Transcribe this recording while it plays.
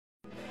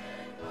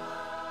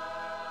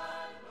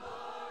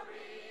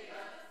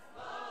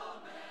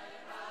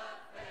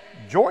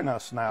Join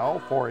us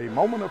now for a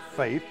moment of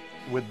faith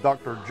with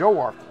Dr. Joe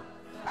Arthur,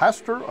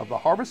 pastor of the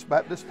Harvest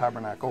Baptist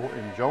Tabernacle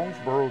in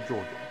Jonesboro,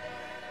 Georgia.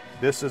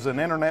 This is an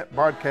internet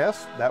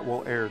broadcast that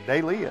will air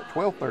daily at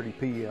 12:30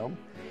 p.m.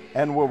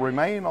 and will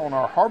remain on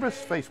our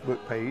Harvest Facebook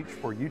page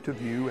for you to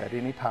view at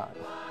any time.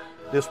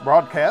 This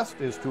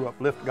broadcast is to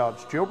uplift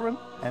God's children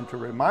and to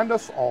remind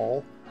us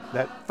all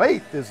that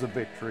faith is the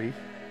victory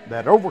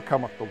that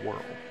overcometh the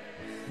world.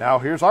 Now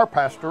here's our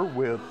pastor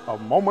with a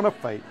moment of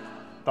faith,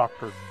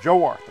 Dr.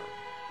 Joe Arthur.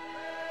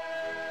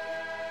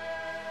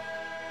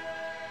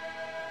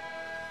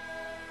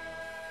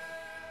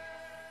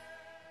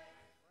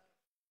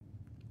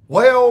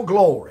 Well,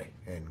 glory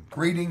and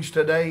greetings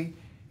today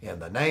in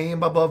the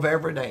name above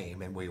every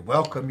name. And we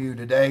welcome you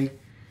today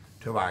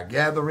to our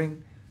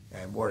gathering.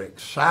 And we're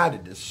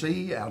excited to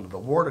see out of the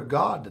Word of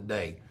God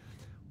today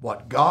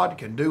what God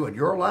can do in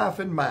your life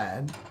and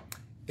mine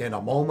in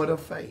a moment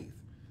of faith.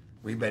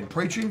 We've been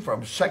preaching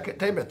from 2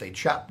 Timothy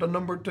chapter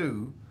number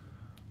 2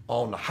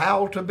 on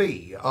how to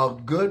be a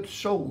good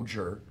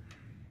soldier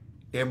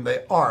in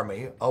the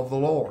army of the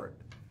Lord.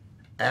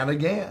 And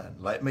again,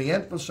 let me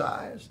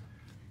emphasize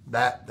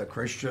that the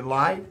Christian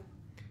life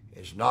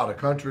is not a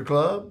country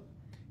club.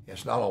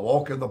 It's not a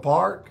walk in the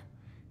park.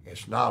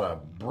 It's not a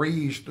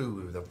breeze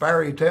through the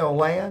fairy tale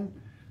land.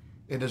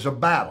 It is a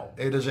battle.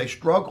 It is a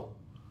struggle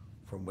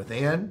from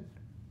within,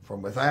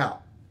 from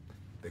without.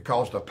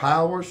 Because the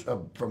powers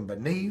from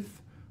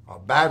beneath are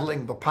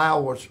battling the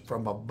powers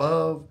from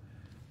above,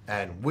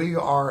 and we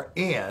are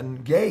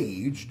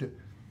engaged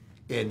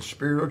in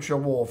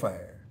spiritual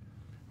warfare.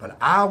 But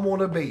I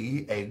want to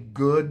be a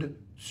good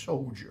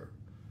soldier.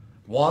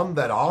 One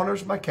that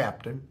honors my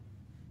captain,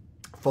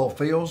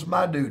 fulfills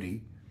my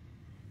duty,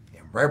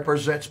 and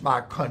represents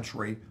my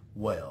country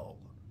well.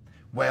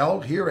 Well,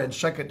 here in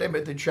 2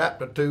 Timothy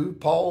chapter 2,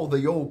 Paul,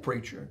 the old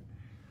preacher,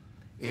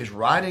 is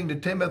writing to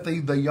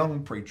Timothy, the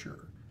young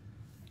preacher,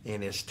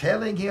 and is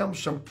telling him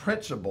some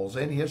principles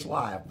in his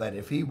life that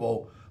if he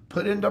will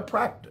put into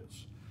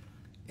practice,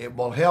 it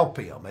will help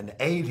him and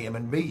aid him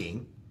in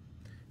being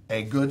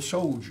a good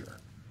soldier.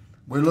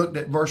 We looked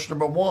at verse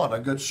number 1. A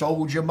good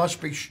soldier must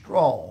be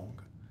strong,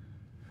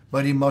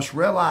 but he must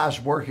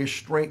realize where his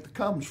strength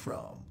comes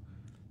from.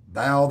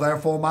 Thou,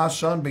 therefore, my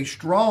son, be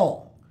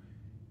strong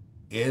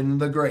in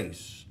the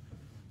grace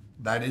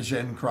that is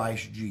in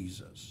Christ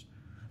Jesus.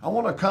 I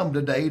want to come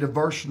today to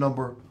verse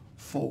number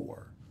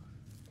 4.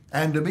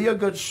 And to be a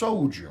good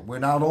soldier, we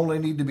not only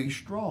need to be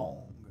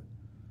strong,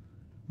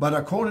 but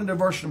according to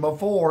verse number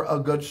 4, a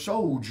good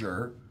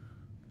soldier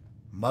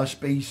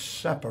must be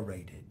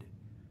separated.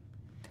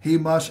 He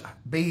must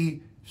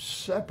be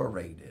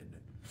separated.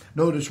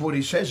 Notice what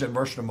he says in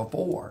verse number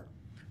 4.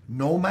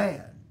 No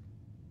man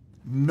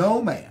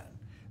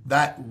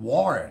that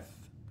warreth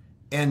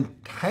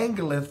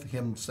entangleth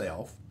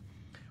himself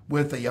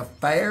with the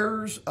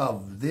affairs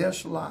of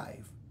this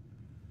life,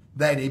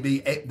 that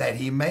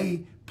he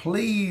may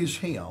please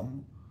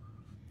him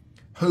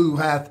who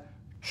hath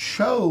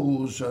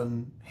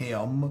chosen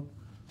him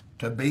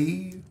to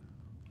be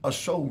a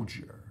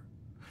soldier.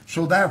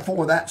 So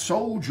therefore that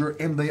soldier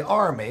in the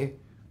army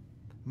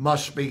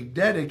must be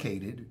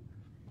dedicated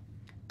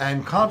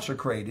and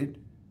consecrated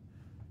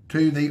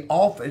to the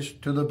office,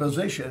 to the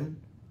position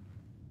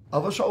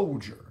of a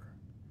soldier.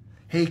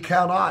 He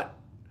cannot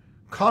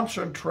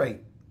concentrate,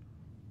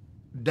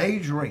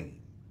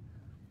 daydream.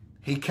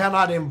 He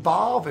cannot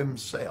involve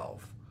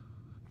himself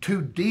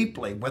too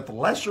deeply with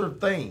lesser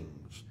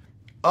things,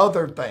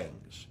 other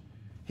things.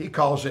 He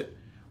calls it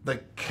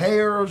the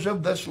cares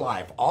of this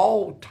life,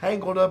 all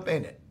tangled up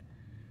in it.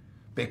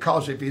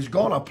 Because if he's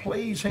going to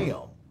please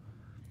him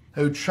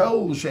who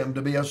chose him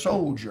to be a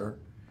soldier,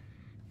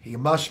 he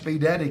must be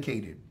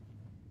dedicated,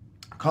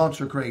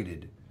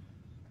 consecrated,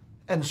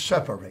 and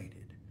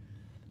separated.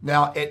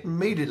 Now,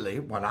 immediately,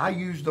 when I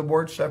use the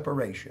word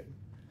separation,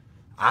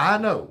 I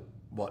know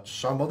what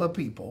some of the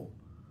people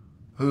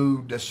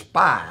who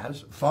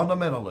despise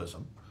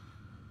fundamentalism,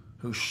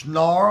 who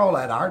snarl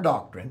at our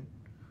doctrine,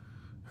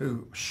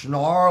 who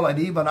snarl at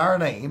even our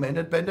name,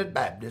 Independent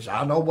Baptist,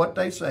 I know what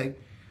they say.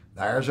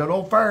 There's an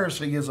old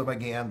Phariseeism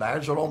again.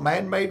 There's an old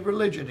man-made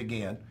religion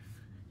again.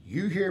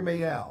 You hear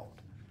me out.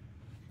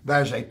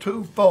 There's a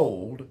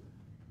twofold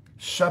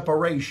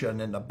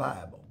separation in the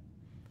Bible.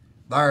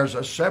 There's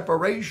a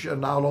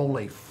separation not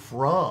only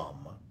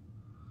from,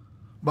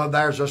 but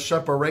there's a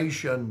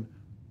separation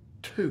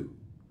to.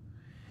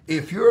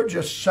 If you're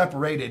just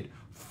separated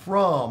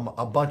from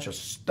a bunch of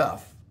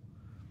stuff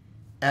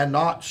and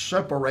not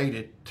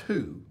separated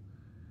to,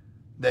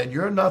 then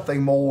you're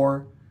nothing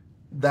more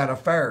than a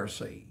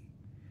Pharisee.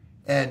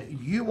 And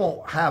you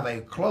won't have a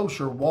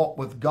closer walk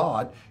with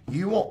God.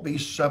 You won't be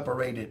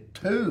separated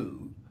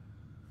to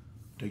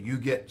till you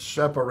get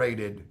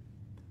separated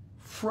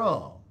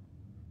from.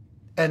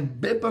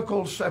 And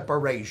biblical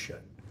separation,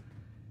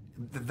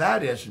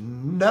 that is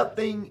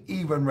nothing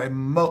even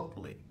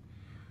remotely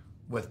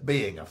with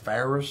being a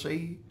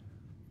Pharisee,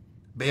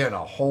 being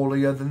a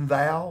holier than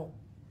thou,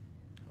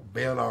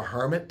 being a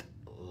hermit,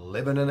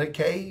 living in a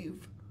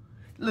cave.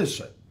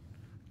 Listen,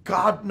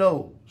 God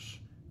knows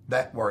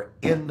that we're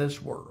in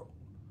this world.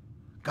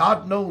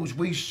 God knows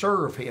we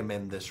serve Him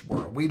in this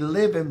world. We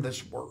live in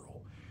this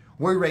world.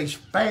 We raise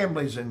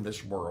families in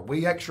this world.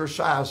 We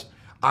exercise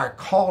our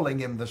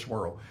calling in this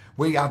world.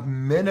 We have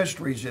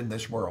ministries in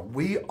this world.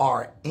 We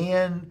are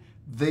in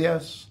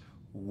this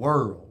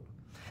world.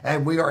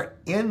 And we are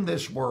in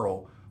this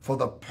world for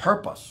the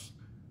purpose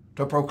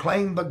to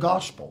proclaim the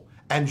gospel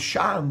and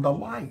shine the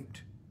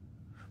light.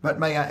 But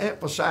may I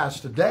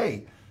emphasize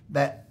today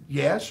that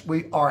yes,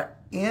 we are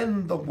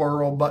in the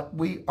world, but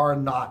we are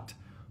not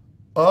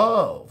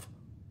of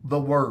the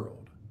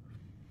world.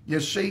 You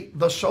see,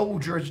 the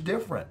soldier is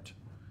different.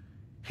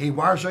 He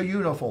wears a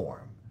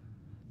uniform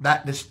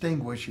that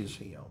distinguishes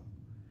him.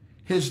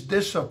 His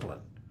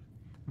discipline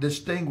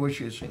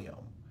distinguishes him.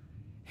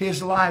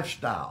 His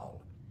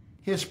lifestyle,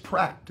 his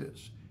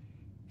practice,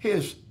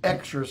 his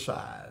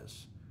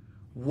exercise,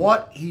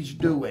 what he's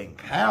doing,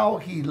 how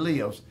he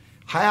lives,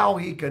 how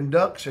he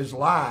conducts his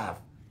life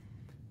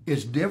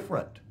is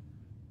different.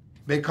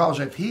 Because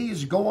if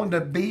he's going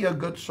to be a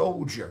good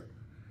soldier,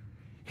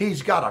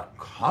 he's got to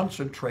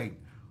concentrate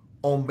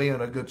on being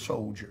a good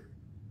soldier.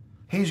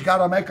 He's got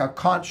to make a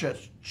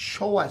conscious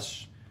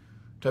choice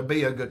to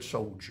be a good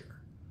soldier.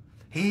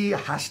 He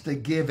has to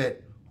give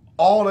it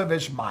all of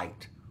his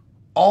might,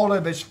 all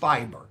of his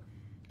fiber,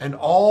 and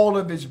all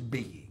of his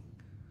being.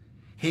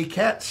 He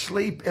can't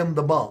sleep in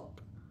the bunk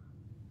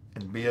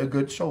and be a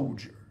good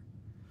soldier.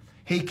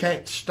 He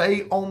can't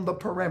stay on the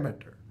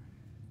perimeter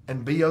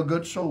and be a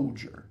good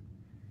soldier.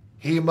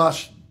 He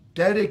must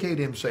dedicate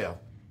himself,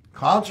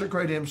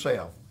 consecrate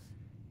himself.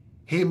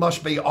 He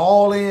must be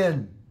all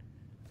in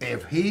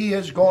if he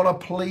is going to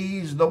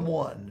please the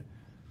one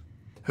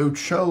who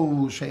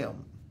chose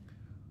him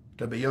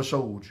to be a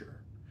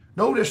soldier.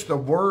 Notice the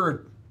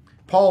word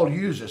Paul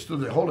uses through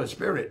the Holy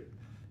Spirit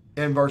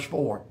in verse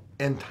 4,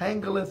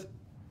 entangleth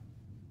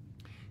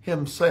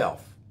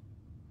himself.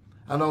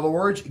 In other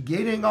words,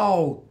 getting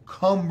all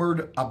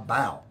cumbered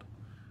about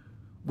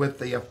with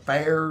the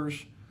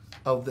affairs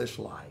of this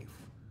life.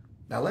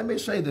 Now let me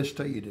say this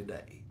to you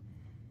today.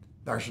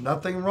 There's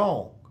nothing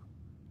wrong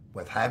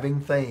with having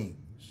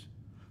things.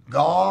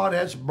 God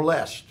has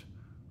blessed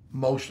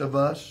most of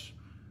us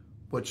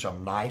with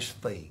some nice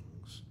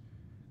things.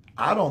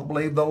 I don't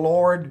believe the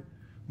Lord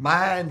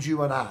minds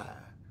you and I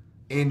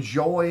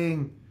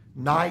enjoying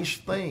nice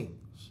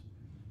things.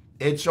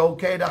 It's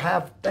okay to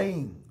have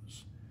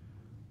things.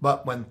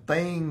 But when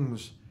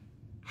things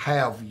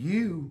have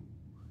you,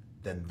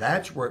 then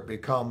that's where it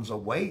becomes a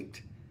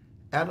weight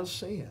and a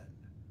sin.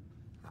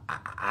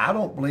 I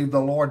don't believe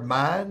the Lord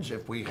minds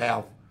if we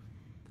have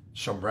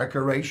some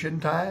recreation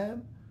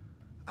time.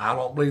 I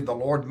don't believe the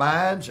Lord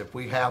minds if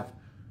we have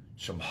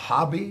some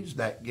hobbies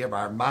that give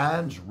our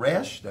minds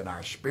rest and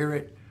our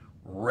spirit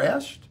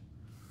rest.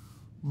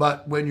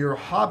 But when your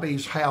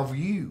hobbies have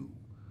you,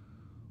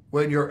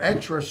 when your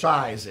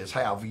exercises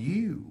have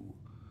you,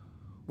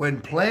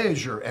 when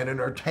pleasure and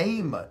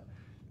entertainment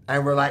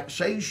and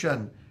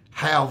relaxation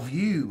have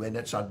you, and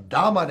it's a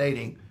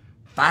dominating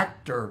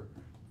factor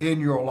in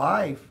your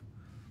life,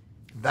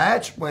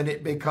 that's when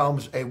it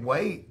becomes a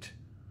weight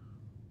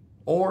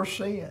or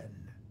sin.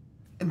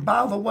 And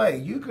by the way,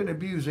 you can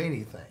abuse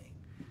anything.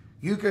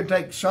 You can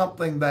take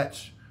something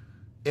that's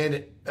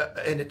in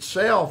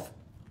itself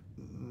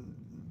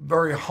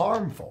very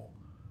harmful,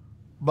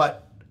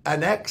 but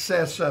an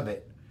excess of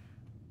it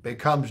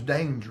becomes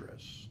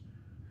dangerous.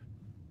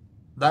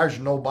 There's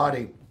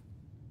nobody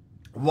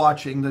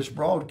watching this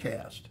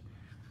broadcast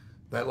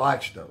that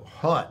likes to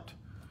hunt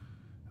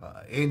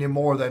any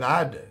more than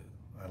I do,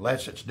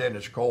 unless it's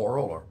Dennis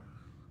Coral or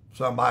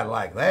somebody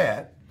like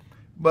that.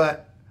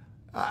 But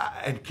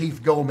and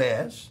Keith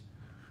Gomez,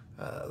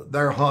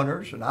 they're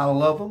hunters, and I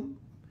love them.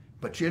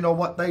 But you know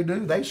what they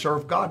do? They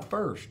serve God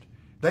first.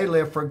 They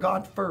live for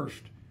God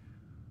first.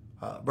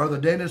 Brother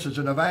Dennis is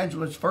an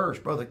evangelist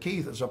first. Brother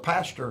Keith is a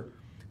pastor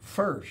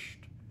first.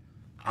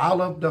 I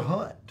love to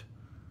hunt.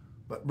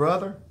 But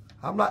brother,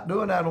 I'm not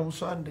doing that on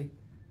Sunday.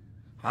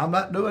 I'm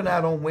not doing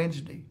that on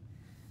Wednesday.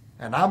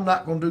 And I'm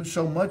not going to do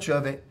so much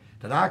of it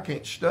that I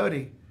can't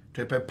study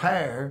to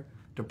prepare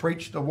to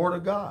preach the Word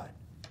of God.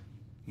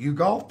 You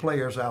golf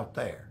players out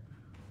there,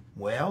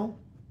 well,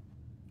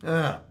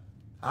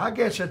 I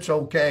guess it's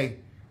okay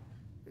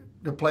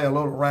to play a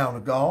little round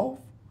of golf.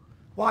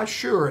 Why,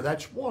 sure,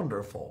 that's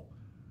wonderful.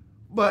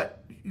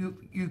 But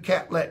you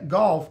can't let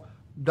golf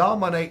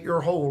dominate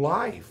your whole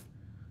life.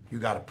 You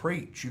got to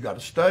preach. You got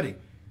to study.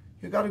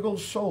 You got to go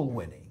soul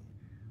winning.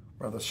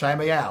 Brother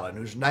Sammy Allen,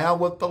 who's now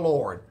with the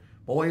Lord,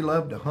 boy, he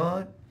loved to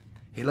hunt.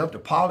 He loved to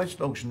polish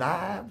those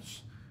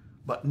knives.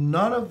 But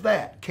none of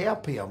that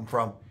kept him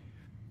from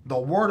the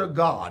Word of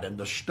God and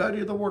the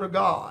study of the Word of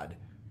God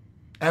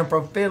and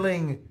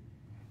fulfilling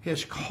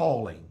his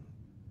calling.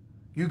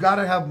 You got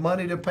to have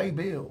money to pay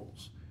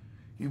bills.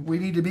 We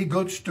need to be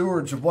good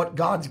stewards of what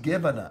God's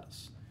given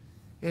us.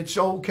 It's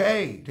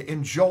okay to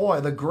enjoy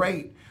the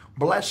great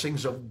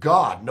blessings of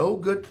God. No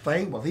good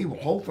thing will He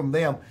withhold from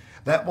them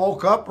that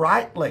walk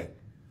uprightly.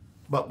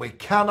 But we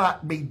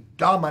cannot be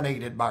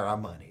dominated by our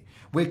money.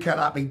 We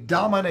cannot be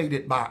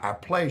dominated by our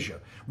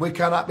pleasure. We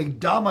cannot be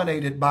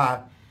dominated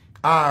by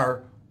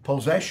our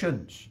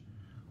possessions.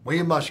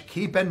 We must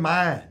keep in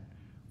mind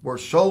we're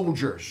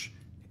soldiers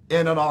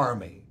in an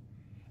army,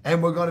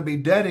 and we're going to be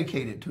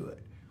dedicated to it,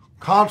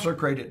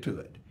 consecrated to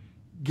it,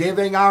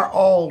 giving our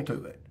all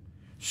to it,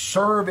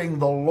 serving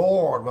the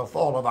Lord with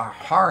all of our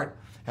heart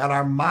and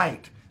our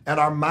might and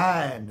our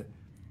mind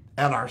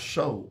and our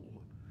soul.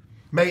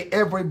 May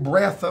every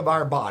breath of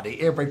our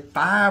body, every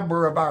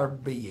fiber of our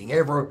being,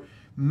 every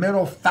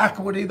mental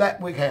faculty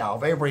that we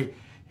have, every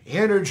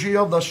energy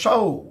of the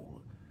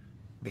soul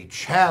be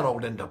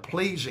channeled into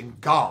pleasing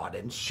God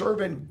and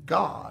serving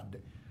God,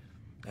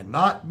 and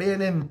not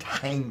being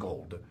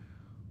entangled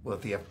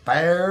with the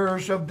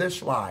affairs of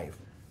this life,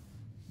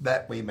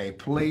 that we may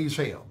please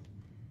Him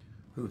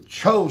who's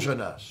chosen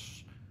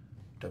us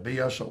to be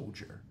a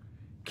soldier.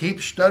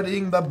 Keep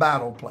studying the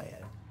battle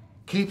plan.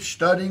 Keep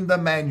studying the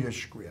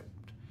manuscript.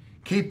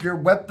 Keep your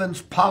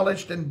weapons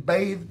polished and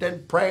bathed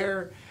in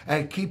prayer,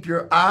 and keep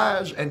your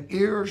eyes and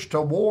ears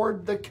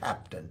toward the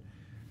captain,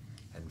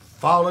 and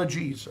follow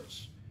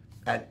Jesus.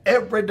 And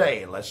every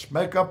day, let's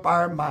make up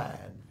our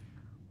mind.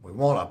 We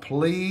want to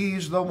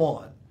please the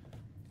one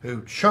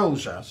who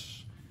chose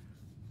us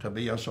to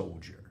be a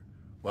soldier.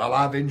 Well,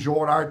 I've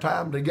enjoyed our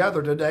time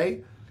together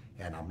today,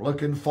 and I'm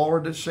looking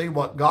forward to see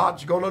what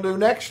God's going to do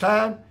next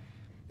time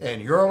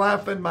in your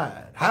life and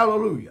mine.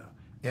 Hallelujah.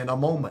 In a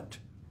moment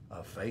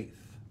of faith.